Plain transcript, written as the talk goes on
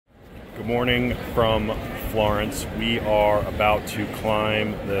Good morning from Florence. We are about to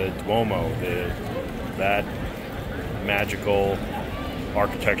climb the Duomo, that magical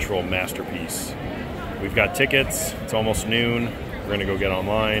architectural masterpiece. We've got tickets. It's almost noon. We're going to go get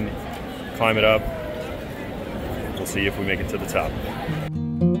online, climb it up. We'll see if we make it to the top.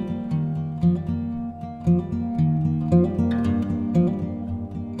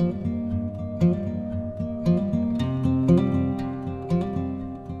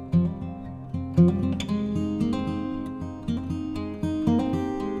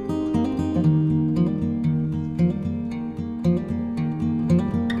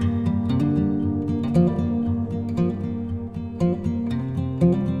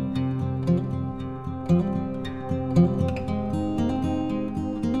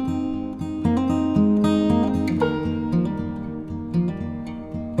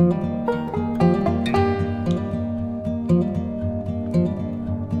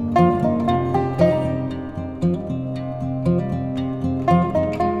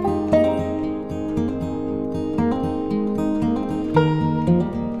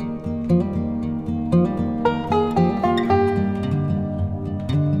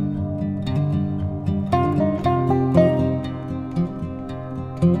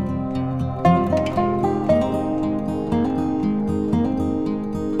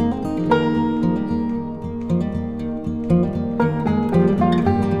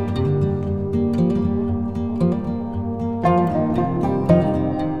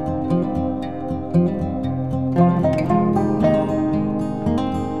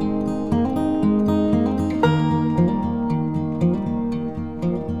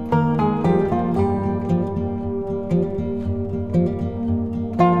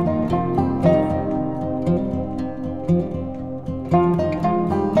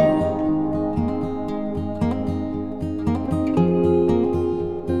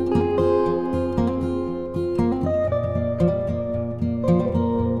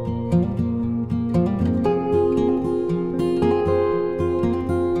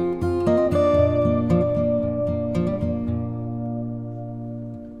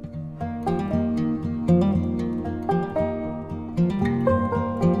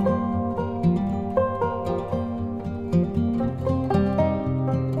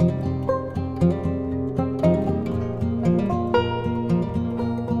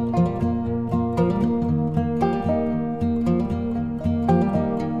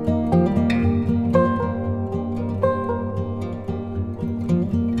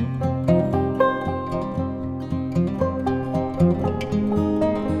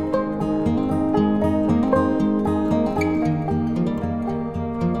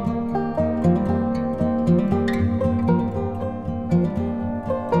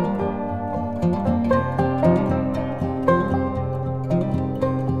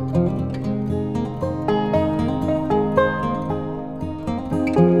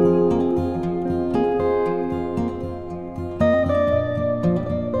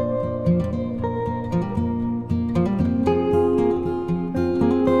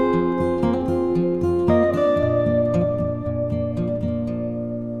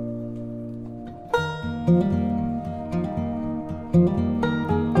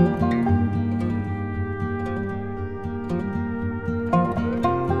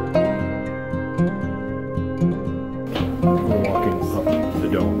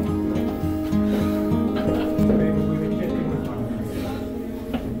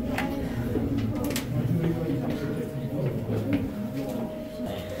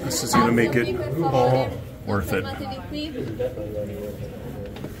 This is gonna make it all worth it. Non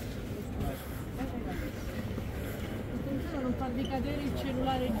farvi cadere il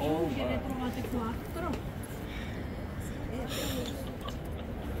cellulare giù, che ne trovate 4.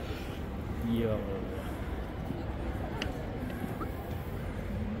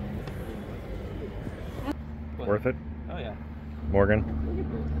 Worth it? Oh yeah.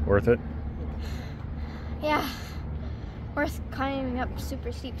 Morgan? Worth it? Yeah. Worth climbing up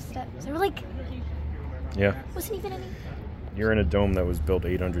super steep steps. There were like, Yeah. wasn't even any. You're in a dome that was built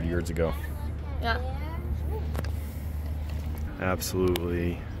 800 years ago. Yeah.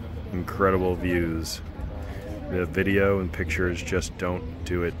 Absolutely incredible views. The video and pictures just don't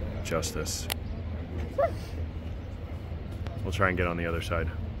do it justice. We'll try and get on the other side.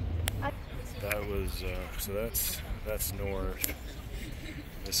 That was, so that's north.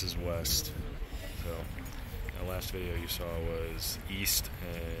 This is west. So the last video you saw was east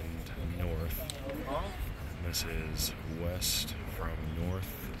and north. And this is west from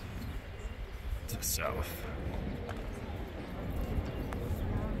north to south.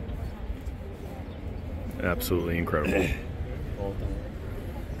 Absolutely incredible.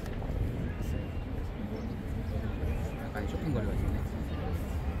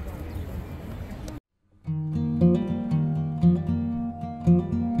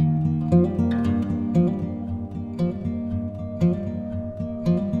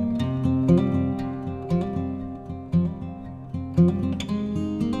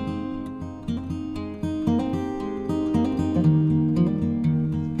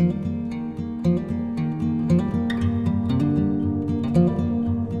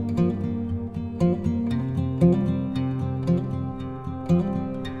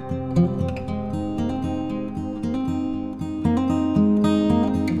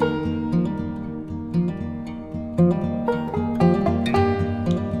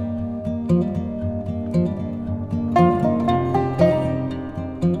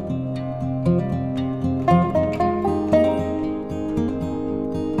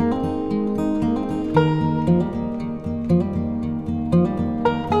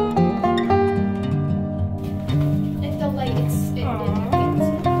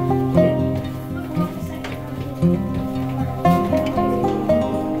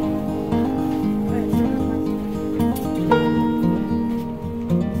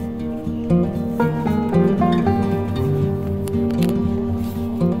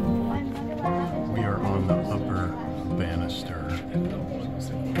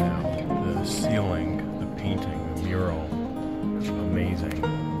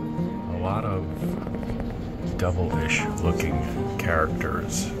 lot of devilish looking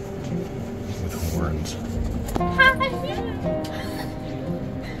characters with horns.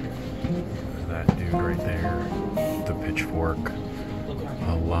 That dude right there, the pitchfork.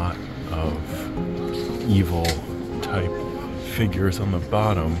 A lot of evil type figures on the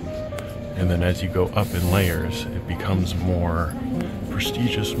bottom, and then as you go up in layers it becomes more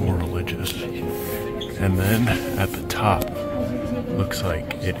prestigious, more religious, and then at the top looks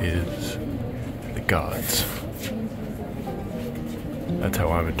like it is the gods. That's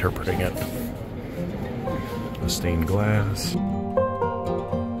how I'm interpreting it. The stained glass.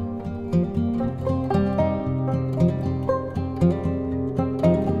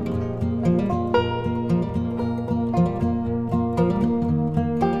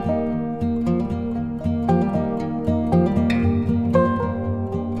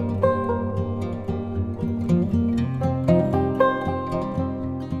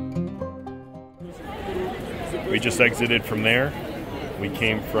 We just exited from there. We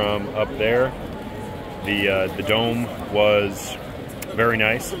came from up there. The dome was very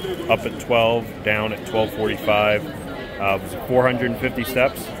nice. Up at 12, down at 12:45. 450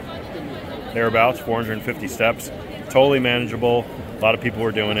 steps, thereabouts. 450 steps. Totally manageable. A lot of people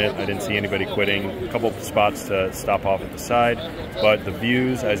were doing it. I didn't see anybody quitting. A couple of spots to stop off at the side, but the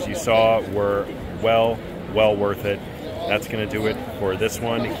views, as you saw, were well worth it. That's going to do it for this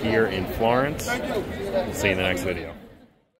one here in Florence. We'll see you in the next video.